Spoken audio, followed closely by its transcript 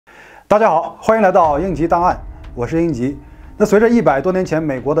大家好，欢迎来到英吉档案，我是英吉。那随着100多年前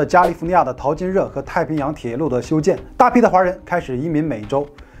美国的加利福尼亚的淘金热和太平洋铁路的修建，大批的华人开始移民美洲。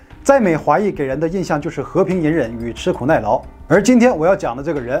在美华裔给人的印象就是和平隐忍与吃苦耐劳，而今天我要讲的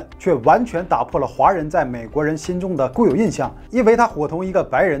这个人却完全打破了华人在美国人心中的固有印象，因为他伙同一个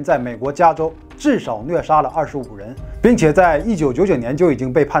白人在美国加州至少虐杀了25人，并且在1999年就已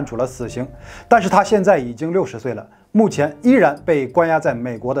经被判处了死刑。但是他现在已经60岁了，目前依然被关押在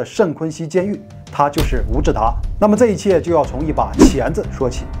美国的圣昆西监狱，他就是吴志达。那么这一切就要从一把钳子说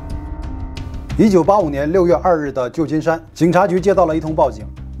起。1985年6月2日的旧金山警察局接到了一通报警。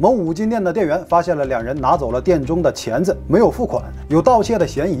某五金店的店员发现了两人拿走了店中的钳子，没有付款，有盗窃的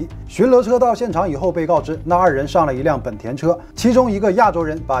嫌疑。巡逻车到现场以后被告知，那二人上了一辆本田车，其中一个亚洲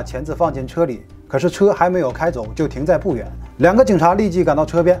人把钳子放进车里，可是车还没有开走就停在不远。两个警察立即赶到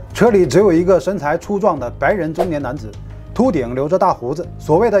车边，车里只有一个身材粗壮的白人中年男子，秃顶留着大胡子，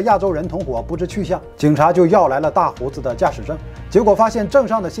所谓的亚洲人同伙不知去向，警察就要来了大胡子的驾驶证。结果发现证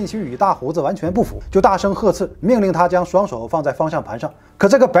上的信息与大胡子完全不符，就大声呵斥，命令他将双手放在方向盘上。可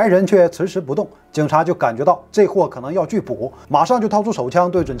这个白人却迟迟不动，警察就感觉到这货可能要拒捕，马上就掏出手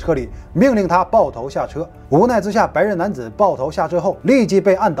枪对准车里，命令他抱头下车。无奈之下，白人男子抱头下车后立即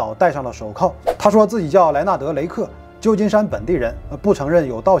被按倒，戴上了手铐。他说自己叫莱纳德·雷克，旧金山本地人，不承认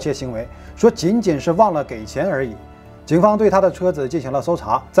有盗窃行为，说仅仅是忘了给钱而已。警方对他的车子进行了搜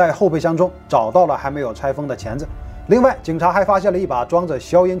查，在后备箱中找到了还没有拆封的钳子。另外，警察还发现了一把装着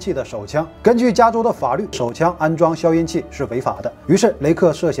消音器的手枪。根据加州的法律，手枪安装消音器是违法的。于是，雷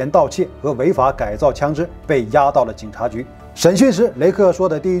克涉嫌盗窃和违法改造枪支，被押到了警察局。审讯时，雷克说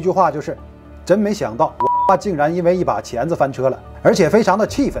的第一句话就是：“真没想到，我竟然因为一把钳子翻车了。”而且非常的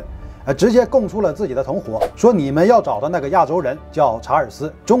气愤。直接供出了自己的同伙，说你们要找的那个亚洲人叫查尔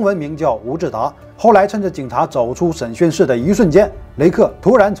斯，中文名叫吴志达。后来趁着警察走出审讯室的一瞬间，雷克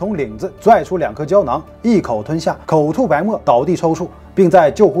突然从领子拽出2颗胶囊，一口吞下，口吐白沫，倒地抽搐，并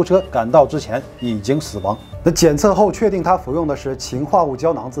在救护车赶到之前已经死亡。那检测后确定他服用的是氰化物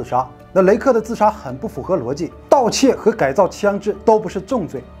胶囊自杀。那雷克的自杀很不符合逻辑，盗窃和改造枪支都不是重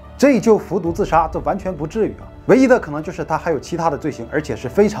罪，这就服毒自杀，这完全不至于啊！唯一的可能就是他还有其他的罪行，而且是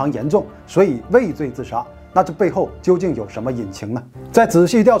非常严重，所以畏罪自杀。那这背后究竟有什么隐情呢？在仔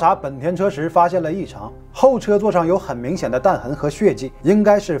细调查本田车时，发现了异常，后车座上有很明显的弹痕和血迹，应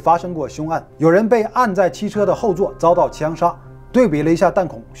该是发生过凶案，有人被按在汽车的后座遭到枪杀。对比了一下弹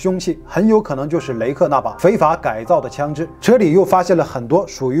孔，凶器很有可能就是雷克那把非法改造的枪支。车里又发现了很多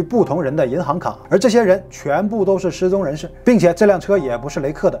属于不同人的银行卡，而这些人全部都是失踪人士，并且这辆车也不是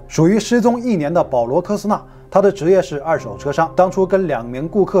雷克的，属于失踪1年的保罗·科斯纳。他的职业是二手车商，当初跟2名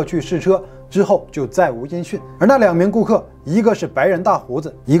顾客去试车之后就再无音讯。而那2名顾客，一个是白人大胡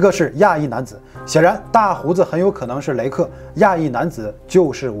子，一个是亚裔男子。显然，大胡子很有可能是雷克，亚裔男子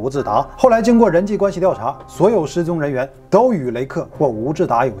就是吴志达。后来经过人际关系调查，所有失踪人员都与雷克或吴志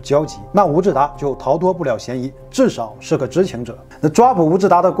达有交集，那吴志达就逃脱不了嫌疑，至少是个知情者。那抓捕吴志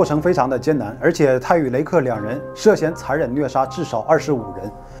达的过程非常的艰难，而且他与雷克2人涉嫌残忍虐杀至少25人，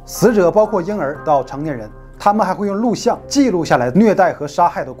死者包括婴儿到成年人。他们还会用录像记录下来虐待和杀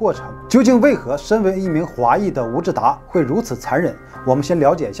害的过程。究竟为何身为一名华裔的吴志达会如此残忍？我们先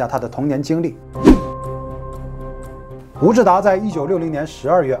了解一下他的童年经历。吴志达在1960年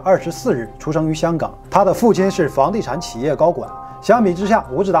12月24日出生于香港，他的父亲是房地产企业高管。相比之下，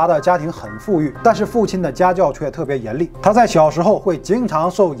吴志达的家庭很富裕，但是父亲的家教却特别严厉。他在小时候会经常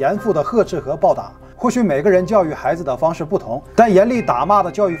受严父的呵斥和暴打。或许每个人教育孩子的方式不同，但严厉打骂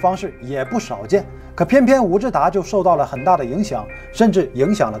的教育方式也不少见。可偏偏吴志达就受到了很大的影响，甚至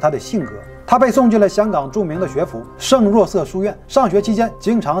影响了他的性格。他被送进了香港著名的学府圣若瑟书院，上学期间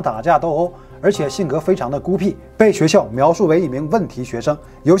经常打架斗殴，而且性格非常的孤僻，被学校描述为一名问题学生，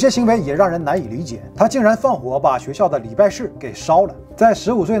有些行为也让人难以理解。他竟然放火把学校的礼拜室给烧了，在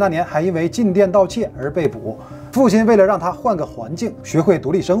15岁那年还因为进店盗窃而被捕。父亲为了让他换个环境，学会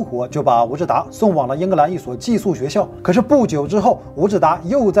独立生活，就把吴志达送往了英格兰一所寄宿学校。可是不久之后，吴志达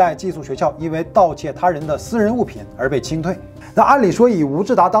又在寄宿学校因为盗窃他人的私人物品而被清退。那按理说，以吴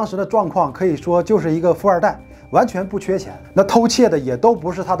志达当时的状况，可以说就是一个富二代，完全不缺钱。那偷窃的也都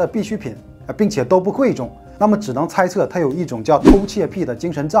不是他的必需品，并且都不贵重。那么只能猜测他有一种叫偷窃癖的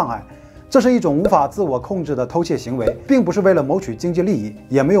精神障碍。这是一种无法自我控制的偷窃行为，并不是为了谋取经济利益，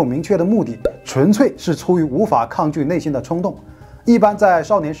也没有明确的目的，纯粹是出于无法抗拒内心的冲动。一般在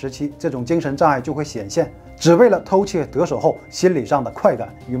少年时期，这种精神障碍就会显现，只为了偷窃得手后心理上的快感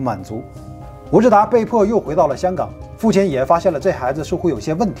与满足。吴志达被迫又回到了香港，父亲也发现了这孩子似乎有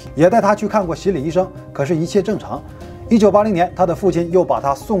些问题，也带他去看过心理医生，可是一切正常。1980年，他的父亲又把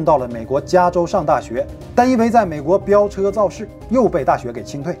他送到了美国加州上大学，但因为在美国飙车肇事，又被大学给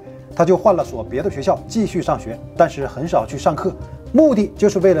清退。他就换了所别的学校继续上学，但是很少去上课，目的就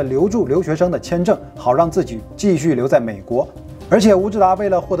是为了留住留学生的签证，好让自己继续留在美国。而且吴志达为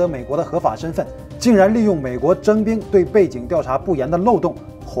了获得美国的合法身份，竟然利用美国征兵对背景调查不严的漏洞，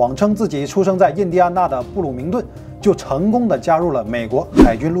谎称自己出生在印第安纳的布鲁明顿，就成功的加入了美国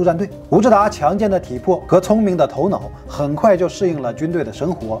海军陆战队。吴志达强健的体魄和聪明的头脑，很快就适应了军队的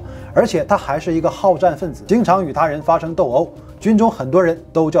生活，而且他还是一个好战分子，经常与他人发生斗殴。军中很多人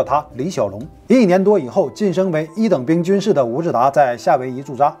都叫他李小龙。1年多以后，晋升为1等兵军士的吴志达在夏威夷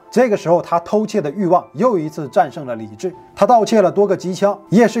驻扎。这个时候，他偷窃的欲望又一次战胜了理智。他盗窃了多个机枪、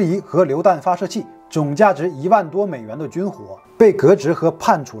夜视仪和榴弹发射器，总价值1万多美元的军火，被革职和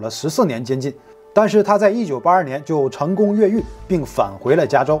判处了14年监禁。但是他在1982年就成功越狱，并返回了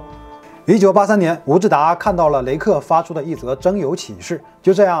加州。1983年，吴志达看到了雷克发出的一则征友启事，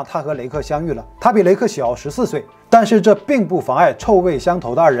就这样，他和雷克相遇了。他比雷克小14岁，但是这并不妨碍臭味相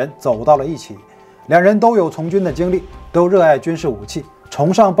投的二人走到了一起。两人都有从军的经历，都热爱军事武器，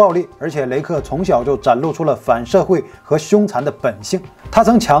崇尚暴力，而且雷克从小就展露出了反社会和凶残的本性。他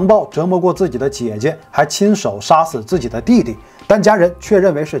曾强暴折磨过自己的姐姐，还亲手杀死自己的弟弟，但家人却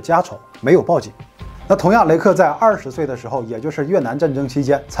认为是家丑，没有报警。那同样，雷克在20岁的时候，也就是越南战争期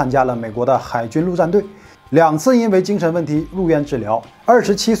间，参加了美国的海军陆战队，2次因为精神问题入院治疗。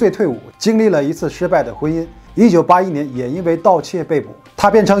27岁退伍，经历了1次失败的婚姻。1981年也因为盗窃被捕，他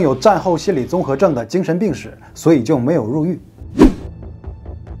辩称有战后心理综合症的精神病史，所以就没有入狱。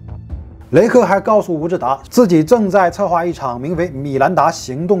雷克还告诉吴志达，自己正在策划一场名为米兰达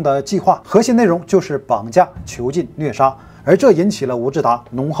行动的计划，核心内容就是绑架、囚禁、虐杀，而这引起了吴志达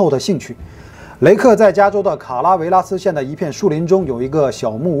浓厚的兴趣。雷克在加州的卡拉维拉斯县的一片树林中有一个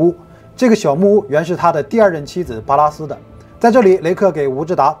小木屋，这个小木屋原是他的第2任妻子巴拉斯的。在这里，雷克给吴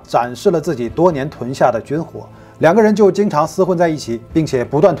志达展示了自己多年囤下的军火，2个人就经常厮混在一起，并且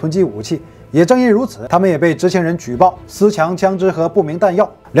不断囤积武器。也正因如此，他们也被知情人举报私藏枪支和不明弹药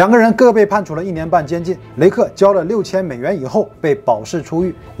，2个人各被判处了1年半监禁。雷克交了6000美元以后被保释出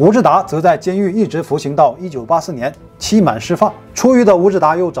狱，吴志达则在监狱一直服刑到1984年，期满释放。出狱的吴志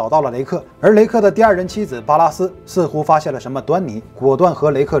达又找到了雷克，而雷克的第2任妻子巴拉斯似乎发现了什么端倪，果断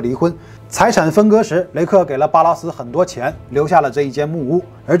和雷克离婚。财产分割时，雷克给了巴拉斯很多钱，留下了这一间木屋，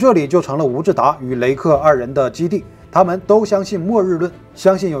而这里就成了吴志达与雷克2人的基地。他们都相信末日论，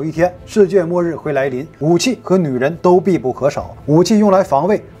相信有一天世界末日会来临，武器和女人都必不可少。武器用来防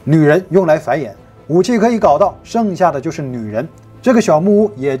卫，女人用来繁衍。武器可以搞到，剩下的就是女人。这个小木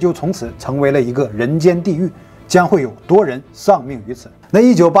屋也就从此成为了一个人间地狱，将会有多人丧命于此。那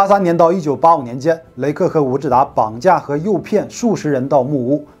1983年到1985年间，雷克和吴志达绑架和诱骗数十人到木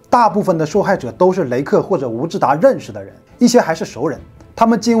屋，大部分的受害者都是雷克或者吴志达认识的人，一些还是熟人。他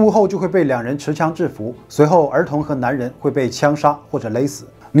们进屋后就会被2人持枪制服，随后儿童和男人会被枪杀或者勒死，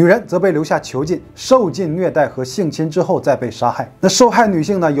女人则被留下囚禁、受尽虐待和性侵之后再被杀害。那受害女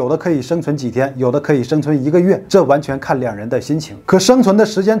性呢，有的可以生存几天，有的可以生存1个月，这完全看2人的心情。可生存的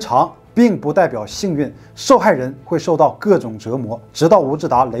时间长并不代表幸运，受害人会受到各种折磨，直到吴志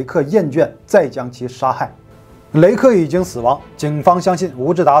达、雷克厌倦，再将其杀害。雷克已经死亡，警方相信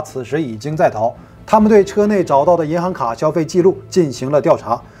吴志达此时已经在逃。他们对车内找到的银行卡消费记录进行了调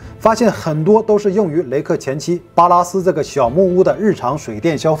查，发现很多都是用于雷克前妻巴拉斯这个小木屋的日常水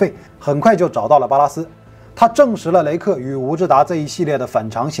电消费。很快就找到了巴拉斯，他证实了雷克与吴志达这一系列的反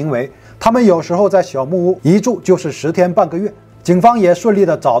常行为。他们有时候在小木屋一住就是10天半个月。警方也顺利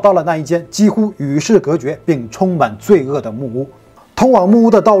地找到了那一间几乎与世隔绝并充满罪恶的木屋。通往木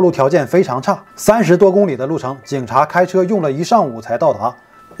屋的道路条件非常差，30多公里的路程，警察开车用了1上午才到达。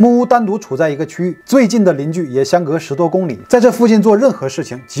木屋单独处在一个区域，最近的邻居也相隔10多公里，在这附近做任何事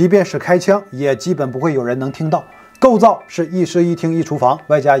情，即便是开枪，也基本不会有人能听到。构造是1室1厅1厨房，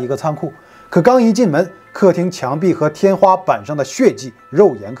外加一个仓库。可刚一进门，客厅墙壁和天花板上的血迹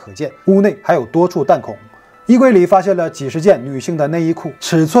肉眼可见，屋内还有多处弹孔。衣柜里发现了几十件女性的内衣裤，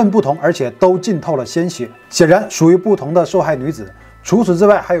尺寸不同，而且都浸透了鲜血，显然属于不同的受害女子。除此之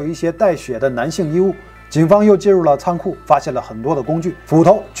外，还有一些带血的男性衣物。警方又进入了仓库，发现了很多的工具，斧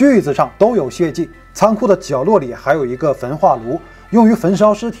头、锯子上都有血迹。仓库的角落里还有一个焚化炉，用于焚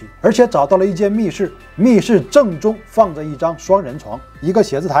烧尸体，而且找到了一间密室，密室正中放着一张双人床、一个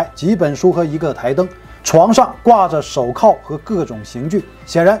写字台、几本书和一个台灯。床上挂着手铐和各种刑具，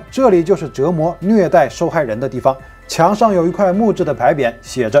显然这里就是折磨、虐待受害人的地方。墙上有一块木质的牌匾，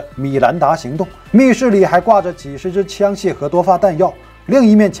写着“米兰达行动”。密室里还挂着几十支枪械和多发弹药。另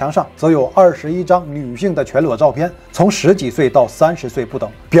一面墙上则有21张女性的全裸照片，从10几岁到30岁不等。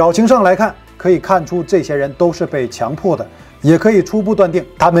表情上来看，可以看出这些人都是被强迫的，也可以初步断定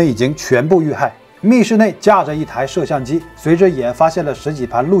他们已经全部遇害。密室内架着一台摄像机，随之也发现了10几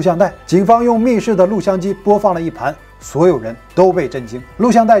盘录像带。警方用密室的录像机播放了一盘，所有人都被震惊。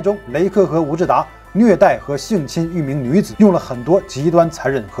录像带中，雷克和吴志达虐待和性侵一名女子，用了很多极端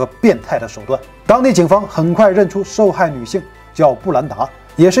残忍和变态的手段。当地警方很快认出受害女性叫布兰达，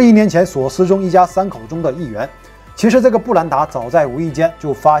也是1年前锁尸中一家3口中的一员。其实这个布兰达早在无意间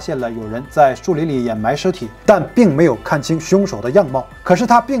就发现了有人在树林里掩埋尸体，但并没有看清凶手的样貌。可是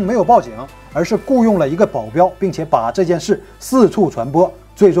他并没有报警，而是雇佣了一个保镖，并且把这件事四处传播，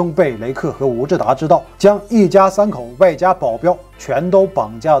最终被雷克和吴志达知道，将一家3口外加保镖全都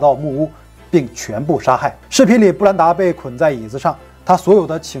绑架到木屋，并全部杀害。视频里，布兰达被捆在椅子上，他所有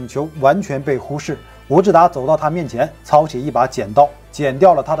的请求完全被忽视。吴志达走到他面前，操起一把剪刀，剪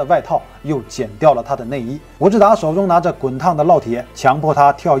掉了他的外套，又剪掉了他的内衣。吴志达手中拿着滚烫的烙铁，强迫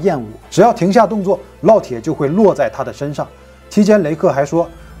他跳艳舞，只要停下动作，烙铁就会落在他的身上。期间，雷克还说：“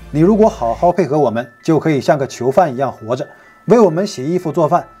你如果好好配合我们，就可以像个囚犯一样活着，为我们洗衣服做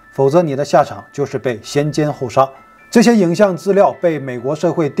饭，否则你的下场就是被先奸后杀。”这些影像资料被美国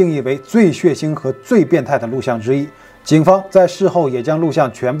社会定义为最血腥和最变态的录像之一。警方在事后也将录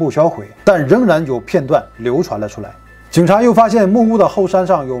像全部销毁，但仍然有片段流传了出来。警察又发现木屋的后山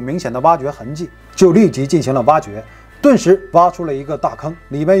上有明显的挖掘痕迹，就立即进行了挖掘，顿时挖出了一个大坑，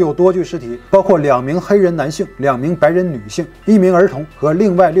里面有多具尸体，包括2名黑人男性、2名白人女性、1名儿童和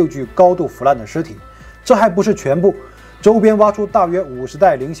另外6具高度腐烂的尸体。这还不是全部，周边挖出大约50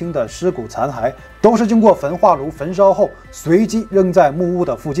袋零星的尸骨残骸，都是经过焚化炉焚烧后随机扔在木屋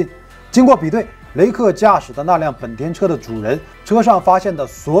的附近。经过比对，雷克驾驶的那辆本田车的主人，车上发现的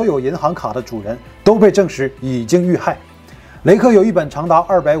所有银行卡的主人都被证实已经遇害。雷克有一本长达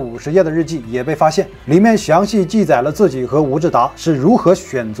250页的日记也被发现，里面详细记载了自己和吴志达是如何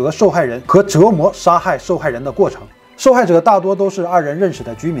选择受害人和折磨杀害受害人的过程。受害者大多都是2人认识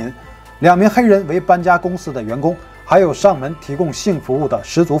的居民，2名黑人为搬家公司的员工，还有上门提供性服务的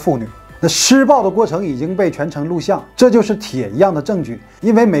失足妇女。那施暴的过程已经被全程录像，这就是铁一样的证据。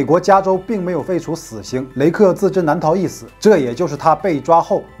因为美国加州并没有废除死刑，雷克自知难逃一死，这也就是他被抓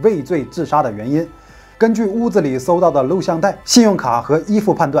后畏罪自杀的原因。根据屋子里搜到的录像带、信用卡和衣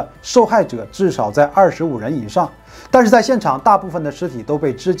服判断，受害者至少在25人以上。但是在现场，大部分的尸体都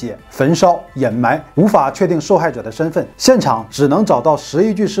被肢解、焚烧、掩埋，无法确定受害者的身份。现场只能找到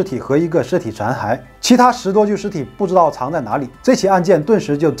11具尸体和1个尸体残骸，其他10多具尸体不知道藏在哪里。这起案件顿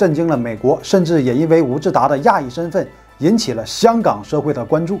时就震惊了美国，甚至也因为吴志达的亚裔身份引起了香港社会的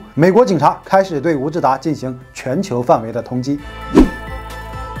关注。美国警察开始对吴志达进行全球范围的通缉。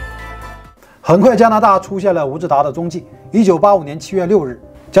很快，加拿大出现了吴志达的踪迹。1985年7月6日，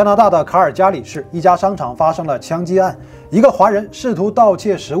加拿大的卡尔加里市一家商场发生了枪击案，一个华人试图盗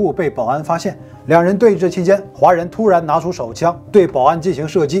窃食物被保安发现，2人对峙期间，华人突然拿出手枪对保安进行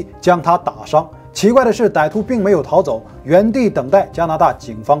射击，将他打伤。奇怪的是，歹徒并没有逃走，原地等待加拿大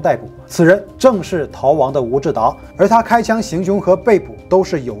警方逮捕。此人正是逃亡的吴志达，而他开枪行凶和被捕都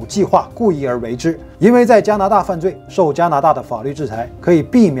是有计划、故意而为之。因为在加拿大犯罪，受加拿大的法律制裁，可以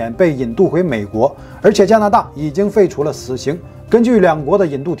避免被引渡回美国，而且加拿大已经废除了死刑。根据2国的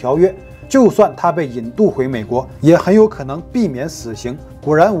引渡条约，就算他被引渡回美国，也很有可能避免死刑。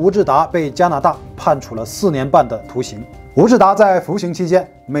果然，吴志达被加拿大判处了4年半的徒刑。吴志达在服刑期间，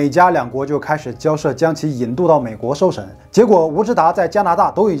美加2国就开始交涉将其引渡到美国受审。结果，吴志达在加拿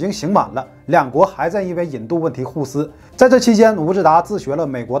大都已经刑满了，2国还在因为引渡问题互撕。在这期间，吴志达自学了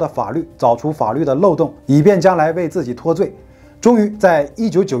美国的法律，找出法律的漏洞，以便将来为自己脱罪。终于在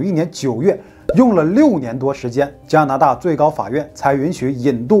1991年9月，用了6年多时间，加拿大最高法院才允许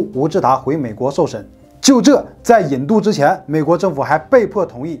引渡吴志达回美国受审。就这，在引渡之前，美国政府还被迫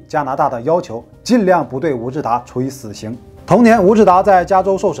同意加拿大的要求，尽量不对吴志达处以死刑。同年，吴志达在加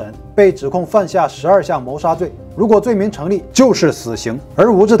州受审，被指控犯下12项谋杀罪，如果罪名成立，就是死刑。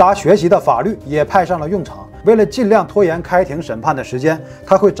而吴志达学习的法律也派上了用场。为了尽量拖延开庭审判的时间，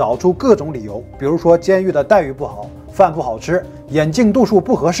他会找出各种理由，比如说监狱的待遇不好、饭不好吃、眼镜度数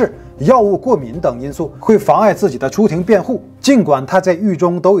不合适、药物过敏等因素，会妨碍自己的出庭辩护。尽管他在狱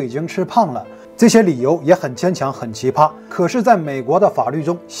中都已经吃胖了，这些理由也很牵强、很奇葩。可是，在美国的法律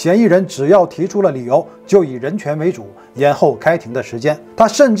中，嫌疑人只要提出了理由，就以人权为主，延后开庭的时间。他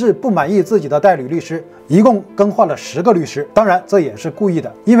甚至不满意自己的代理律师，一共更换了10个律师。当然，这也是故意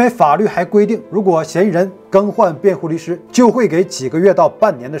的，因为法律还规定，如果嫌疑人更换辩护律师，就会给几个月到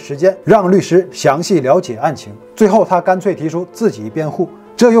半年的时间，让律师详细了解案情。最后，他干脆提出自己辩护。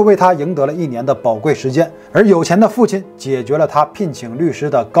这又为他赢得了1年的宝贵时间。而有钱的父亲解决了他聘请律师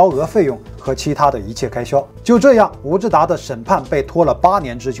的高额费用和其他的一切开销。就这样，吴志达的审判被拖了8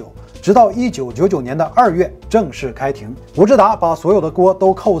年之久，直到1999年的2月正式开庭。吴志达把所有的锅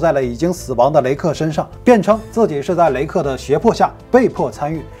都扣在了已经死亡的雷克身上，辩称自己是在雷克的胁迫下被迫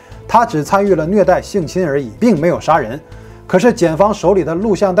参与，他只参与了虐待性侵而已，并没有杀人。可是检方手里的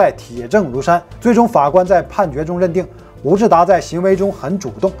录像带铁证如山，最终法官在判决中认定吴志达在行为中很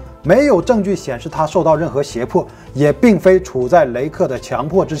主动，没有证据显示他受到任何胁迫，也并非处在雷克的强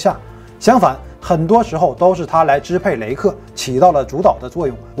迫之下。相反，很多时候都是他来支配雷克，起到了主导的作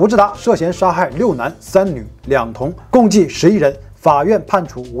用。吴志达涉嫌杀害6男3女2童，共计11人。法院判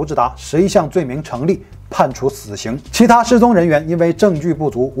处吴志达11项罪名成立，判处死刑。其他失踪人员因为证据不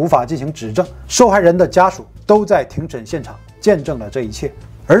足，无法进行指证。受害人的家属都在庭审现场见证了这一切。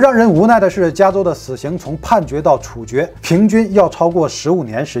而让人无奈的是，加州的死刑从判决到处决，平均要超过15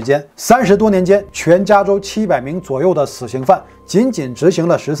年时间。30多年间，全加州700名左右的死刑犯，仅仅执行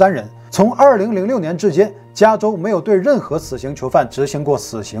了13人。从2006年至今，加州没有对任何死刑囚犯执行过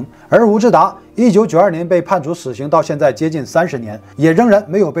死刑。而吴志达1992年被判处死刑，到现在接近30年，也仍然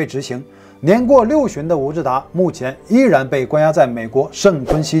没有被执行。年过60旬的吴志达目前依然被关押在美国圣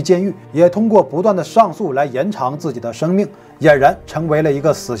昆西监狱，也通过不断的上诉来延长自己的生命，俨然成为了一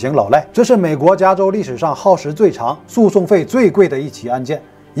个死刑老赖。这是美国加州历史上耗时最长、诉讼费最贵的一起案件。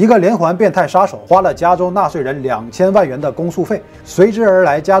一个连环变态杀手花了加州纳税人2000万元的公诉费，随之而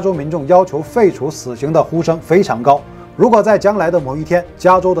来，加州民众要求废除死刑的呼声非常高。如果在将来的某一天，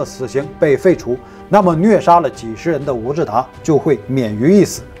加州的死刑被废除，那么虐杀了几十人的吴志达就会免于一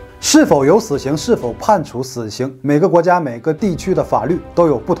死。是否有死刑，是否判处死刑，每个国家每个地区的法律都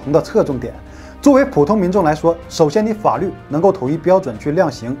有不同的侧重点。作为普通民众来说，首先你法律能够统一标准去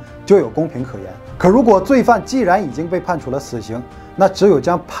量刑，就有公平可言。可如果罪犯既然已经被判处了死刑，那只有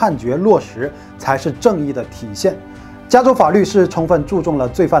将判决落实才是正义的体现。加州法律是充分注重了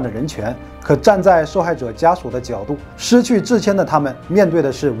罪犯的人权，可站在受害者家属的角度，失去至亲的他们面对的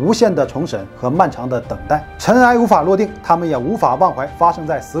是无限的重审和漫长的等待。尘埃无法落定，他们也无法忘怀发生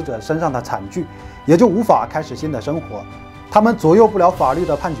在死者身上的惨剧，也就无法开始新的生活。他们左右不了法律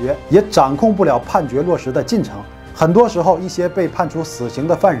的判决，也掌控不了判决落实的进程。很多时候，一些被判处死刑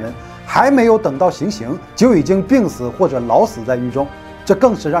的犯人还没有等到行刑，就已经病死或者老死在狱中，这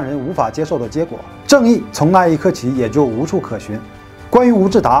更是让人无法接受的结果。正义从那一刻起也就无处可寻。关于吴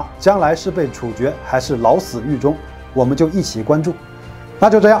志达将来是被处决还是老死狱中，我们就一起关注。那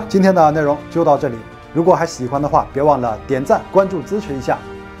就这样，今天的内容就到这里。如果还喜欢的话，别忘了点赞、关注、支持一下，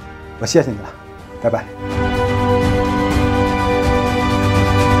我谢谢你了，拜拜。